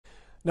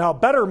Now,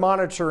 better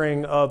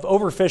monitoring of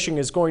overfishing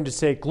is going to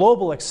take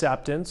global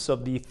acceptance.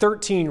 Of the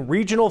 13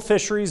 regional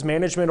fisheries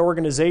management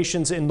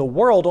organizations in the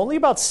world, only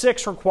about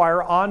 6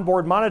 require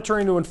onboard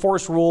monitoring to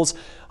enforce rules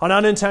on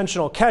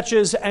unintentional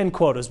catches and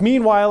quotas.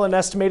 Meanwhile, an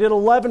estimated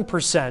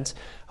 11%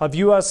 of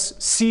U.S.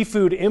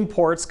 seafood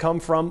imports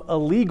come from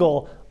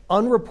illegal,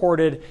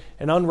 unreported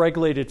and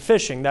unregulated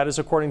fishing. That is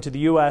according to the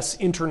U.S.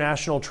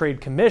 International Trade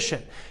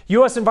Commission.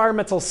 U.S.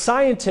 environmental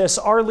scientists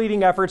are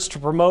leading efforts to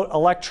promote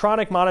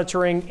electronic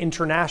monitoring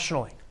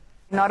internationally.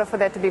 In order for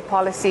there to be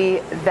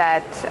policy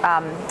that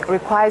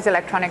requires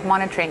electronic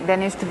monitoring, there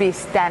needs to be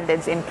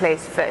standards in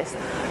place first,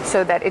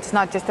 so that it's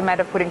not just a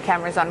matter of putting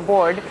cameras on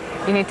board.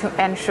 You need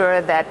to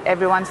ensure that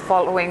everyone's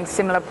following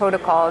similar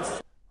protocols.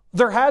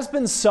 There has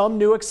been some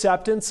new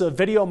acceptance of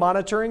video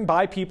monitoring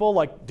by people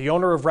like the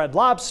owner of Red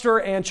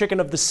Lobster and Chicken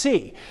of the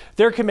Sea.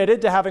 They're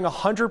committed to having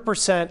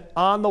 100%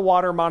 on the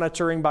water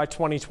monitoring by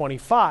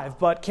 2025,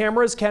 but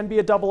cameras can be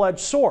a double-edged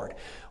sword.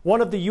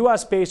 One of the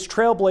U.S.-based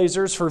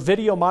trailblazers for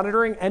video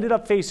monitoring ended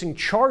up facing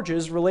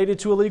charges related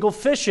to illegal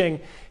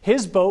fishing.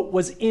 His boat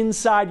was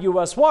inside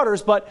U.S.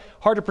 waters, but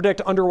hard to predict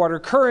underwater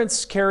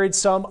currents carried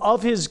some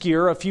of his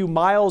gear a few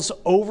miles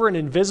over an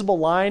invisible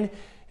line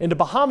into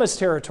Bahamas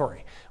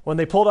territory. When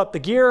they pulled up the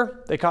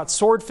gear, they caught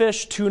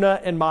swordfish,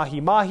 tuna, and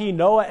mahi-mahi.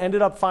 NOAA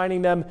ended up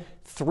fining them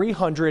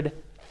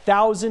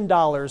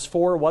 $300,000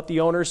 for what the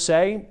owners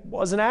say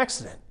was an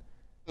accident.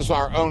 This is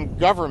our own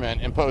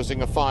government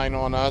imposing a fine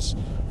on us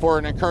for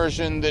an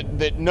incursion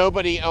that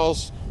nobody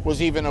else was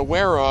even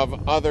aware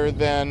of other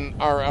than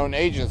our own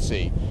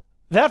agency.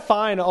 That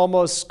fine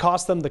almost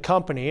cost them the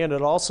company, and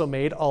it also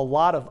made a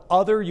lot of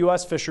other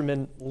U.S.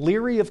 fishermen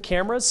leery of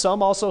cameras.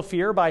 Some also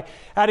fear by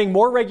adding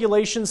more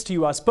regulations to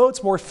U.S.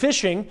 boats, more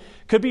fishing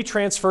could be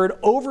transferred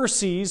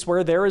overseas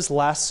where there is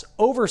less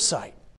oversight.